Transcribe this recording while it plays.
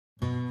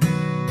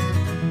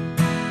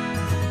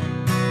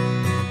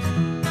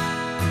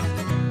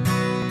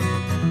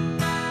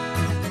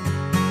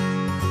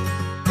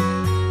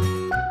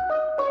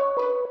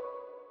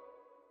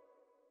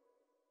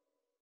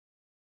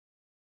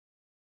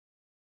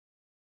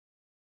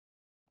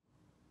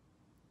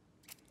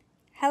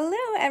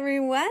Hello,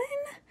 everyone.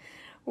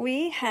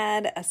 We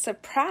had a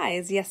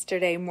surprise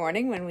yesterday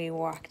morning when we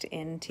walked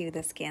into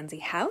the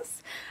Skansie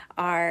house.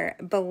 Our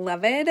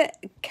beloved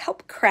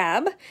kelp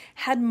crab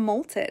had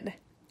molted.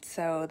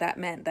 So that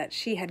meant that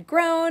she had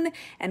grown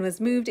and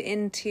was moved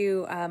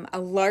into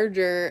a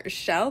larger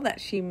shell that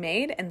she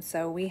made. And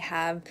so we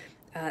have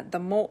the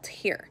molt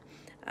here.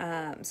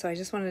 So I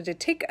just wanted to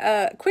take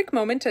a quick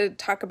moment to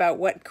talk about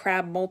what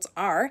crab molts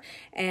are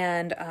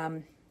and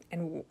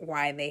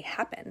why they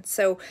happen.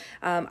 So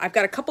I've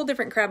got a couple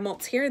different crab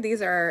molts here.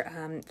 These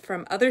are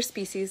from other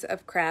species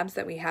of crabs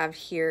that we have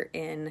here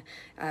in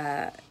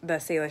the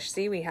Salish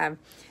Sea. We have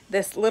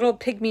this little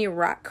pygmy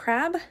rock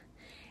crab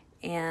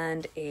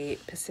and a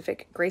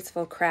Pacific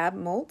graceful crab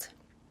molt.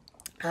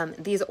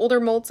 These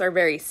older molts are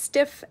very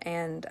stiff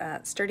and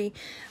sturdy,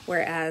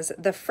 whereas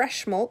the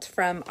fresh molt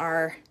from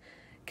our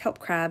kelp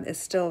crab is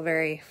still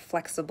very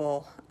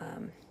flexible,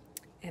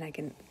 and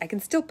I can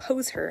still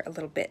pose her a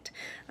little bit.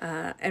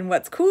 And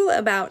what's cool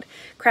about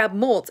crab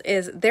molt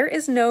is there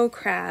is no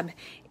crab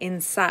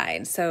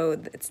inside,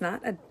 so it's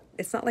not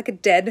like a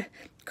dead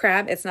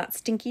crab. It's not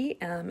stinky,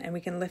 and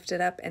we can lift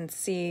it up and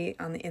see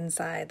on the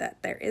inside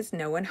that there is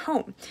no one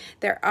home.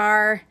 There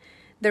are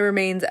the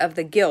remains of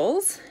the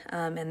gills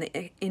and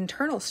the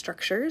internal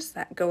structures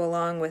that go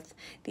along with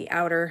the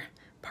outer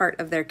part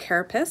of their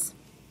carapace,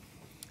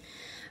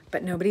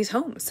 but nobody's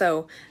home.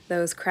 So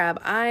those crab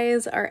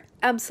eyes are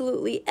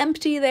absolutely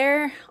empty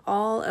there.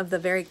 All of the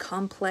very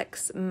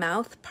complex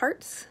mouth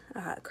parts.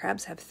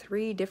 Crabs have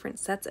 3 different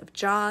sets of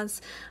jaws.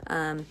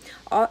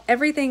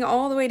 Everything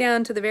all the way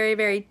down to the very,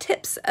 very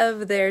tips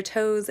of their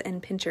toes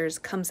and pinchers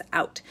comes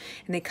out.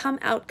 And they come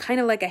out kind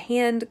of like a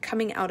hand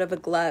coming out of a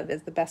glove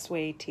is the best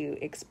way to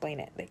explain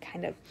it. They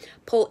kind of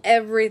pull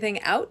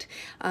everything out.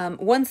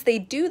 Once they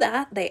do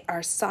that, they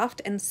are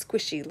soft and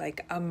squishy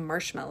like a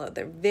marshmallow.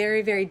 They're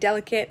very, very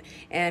delicate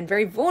and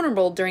very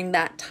vulnerable during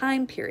that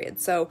time period.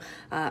 So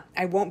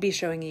I won't be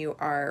showing you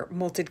our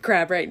molted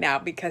crab right now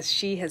because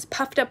she has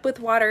puffed up with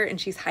water and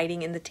she's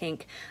hiding in the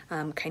tank,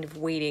 kind of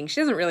waiting.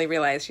 She doesn't really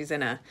realize she's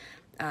in a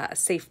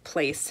safe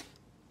place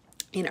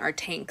in our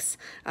tanks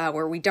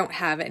where we don't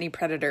have any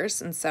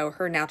predators. And so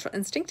her natural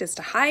instinct is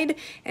to hide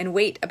and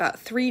wait about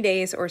 3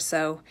 days or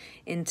so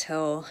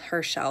until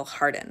her shell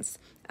hardens.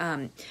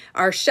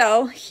 Our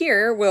shell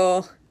here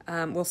will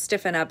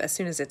stiffen up as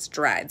soon as it's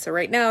dried. So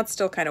right now it's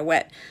still kind of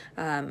wet.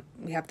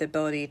 We have the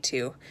ability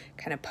to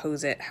kind of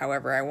pose it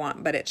however I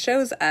want, but it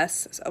shows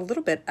us a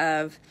little bit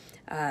of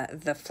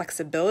the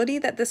flexibility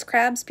that this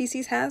crab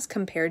species has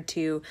compared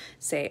to,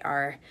 say,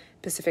 our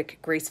Pacific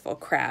graceful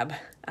crab.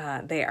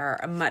 They are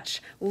a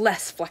much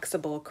less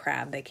flexible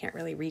crab. They can't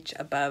really reach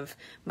above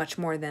much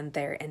more than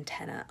their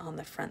antenna on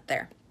the front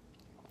there.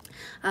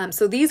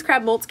 So these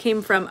crab molts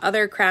came from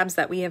other crabs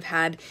that we have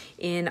had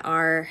in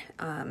our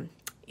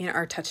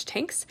touch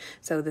tanks.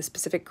 So the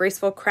Pacific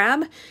graceful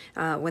crab,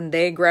 when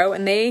they grow,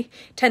 and they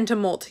tend to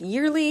molt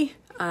yearly,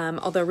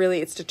 although really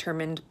it's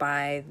determined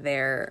by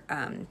their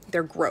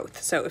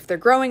growth. So if they're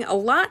growing a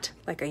lot,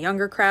 like a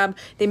younger crab,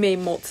 they may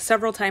molt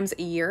several times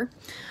a year.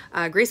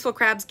 Graceful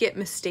crabs get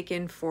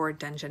mistaken for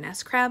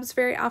Dungeness crabs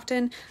very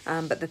often,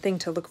 but the thing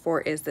to look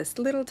for is this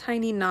little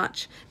tiny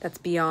notch that's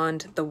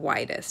beyond the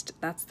widest.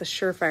 That's the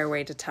surefire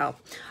way to tell.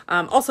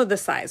 Also the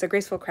size. A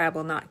graceful crab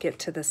will not get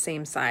to the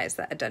same size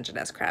that a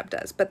Dungeness crab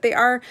does, but they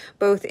are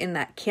both in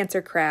that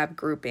cancer crab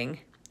grouping,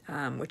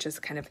 which is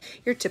kind of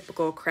your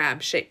typical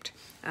crab shaped.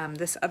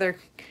 This other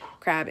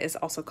crab is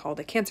also called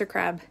a cancer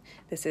crab.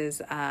 This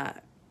is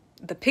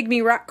the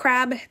pygmy rock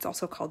crab. It's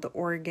also called the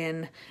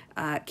Oregon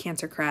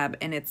cancer crab,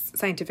 and its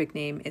scientific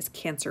name is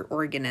Cancer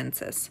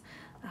oregonensis.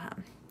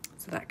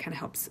 So that kind of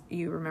helps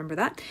you remember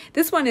that.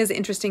 This one is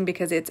interesting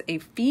because it's a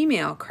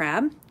female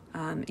crab.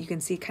 You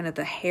can see kind of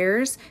the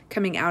hairs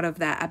coming out of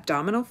that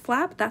abdominal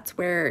flap. That's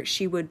where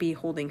she would be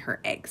holding her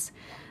eggs.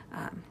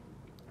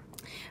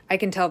 I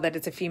can tell that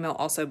it's a female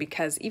also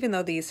because even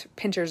though these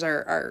pinchers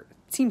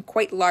seem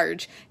quite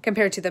large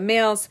compared to the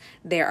males,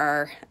 they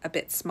are a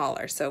bit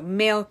smaller. So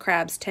male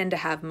crabs tend to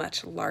have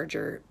much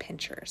larger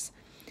pinchers.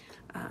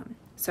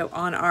 So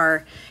on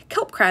our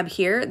kelp crab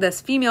here, this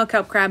female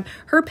kelp crab,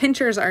 her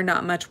pinchers are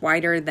not much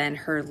wider than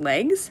her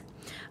legs.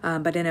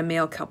 But in a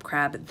male kelp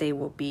crab, they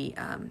will be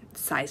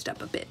sized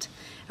up a bit.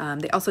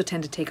 They also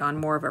tend to take on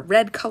more of a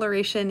red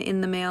coloration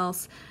in the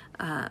males,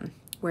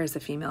 whereas the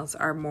females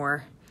are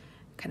more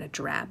kind of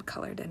drab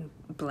colored and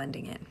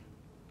blending in.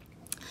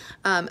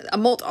 A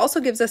molt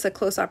also gives us a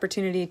close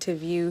opportunity to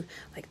view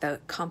like the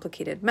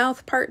complicated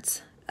mouth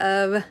parts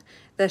of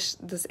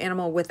this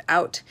animal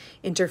without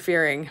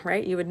interfering,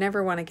 right? You would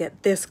never want to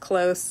get this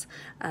close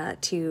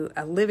to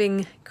a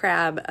living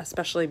crab,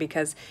 especially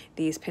because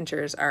these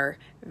pinchers are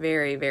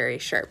very, very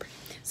sharp.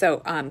 So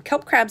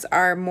kelp crabs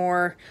are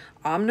more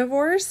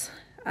omnivores.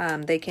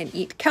 They can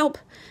eat kelp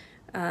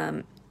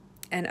and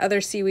other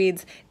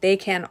seaweeds. They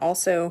can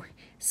also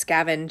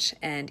scavenge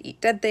and eat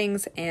dead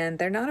things, and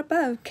they're not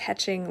above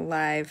catching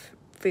live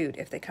food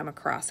if they come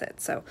across it.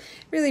 So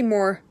really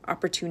more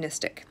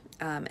opportunistic,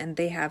 and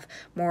they have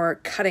more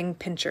cutting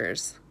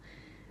pinchers.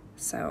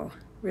 So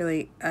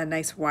really a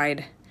nice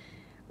wide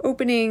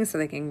opening so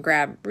they can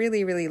grab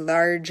really, really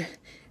large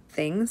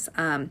things.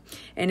 And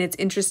it's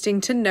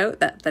interesting to note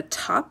that the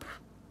top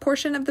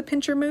portion of the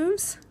pincher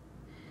moves,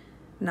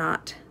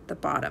 not the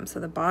bottom. So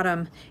the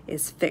bottom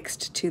is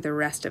fixed to the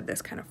rest of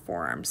this kind of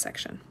forearm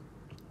section,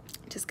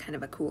 which is kind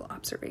of a cool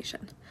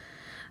observation.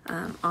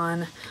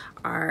 On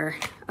our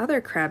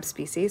other crab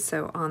species,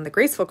 so on the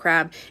graceful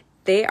crab,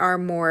 they are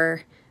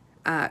more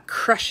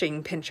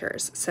crushing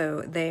pinchers.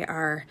 So they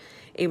are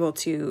able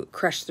to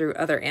crush through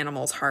other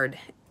animals' hard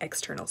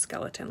external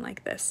skeleton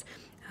like this.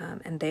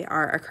 And they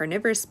are a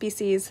carnivorous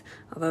species,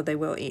 although they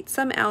will eat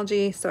some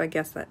algae, so I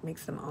guess that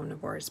makes them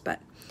omnivores, but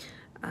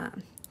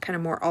kind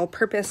of more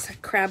all-purpose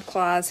crab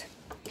claws,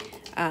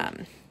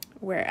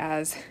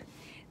 whereas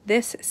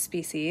this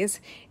species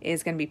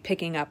is going to be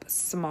picking up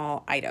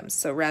small items.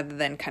 So rather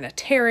than kind of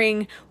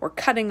tearing or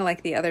cutting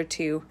like the other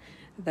two,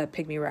 the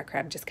pygmy rock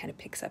crab just kind of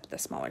picks up the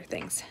smaller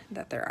things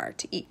that there are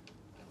to eat.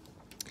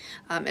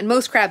 And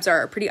most crabs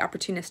are pretty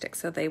opportunistic,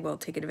 so they will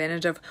take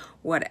advantage of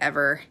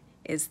whatever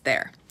is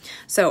there.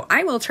 So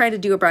I will try to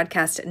do a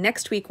broadcast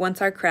next week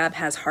once our crab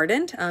has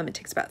hardened. It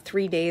takes about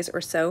 3 days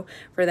or so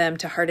for them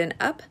to harden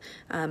up.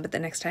 But the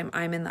next time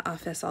I'm in the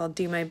office, I'll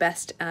do my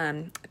best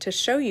to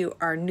show you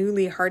our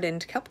newly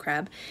hardened kelp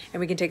crab, and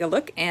we can take a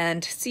look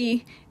and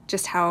see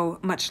just how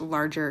much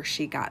larger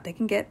she got. They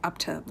can get up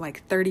to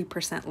like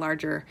 30%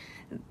 larger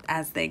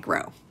as they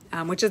grow,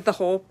 which is the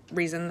whole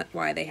reason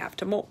why they have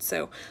to molt.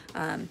 So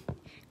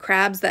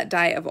crabs that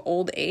die of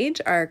old age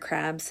are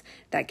crabs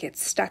that get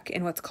stuck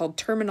in what's called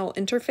terminal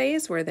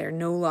interphase, where they're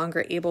no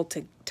longer able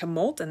to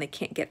molt and they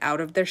can't get out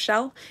of their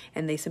shell,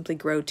 and they simply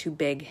grow too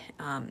big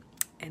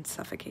and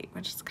suffocate,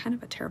 which is kind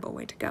of a terrible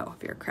way to go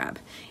if you're a crab.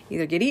 You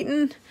either get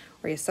eaten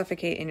or you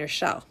suffocate in your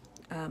shell.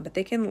 But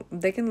they can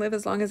live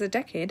as long as a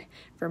decade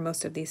for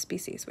most of these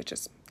species, which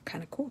is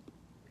kind of cool.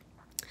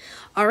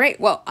 All right,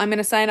 well, I'm going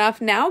to sign off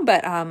now,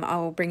 but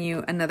I'll bring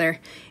you another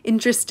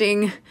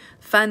interesting,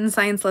 fun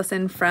science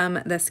lesson from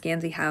the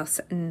Skansie house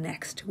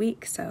next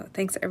week. So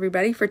thanks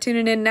everybody for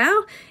tuning in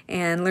now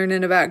and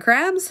learning about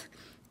crabs,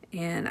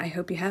 and I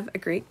hope you have a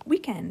great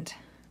weekend.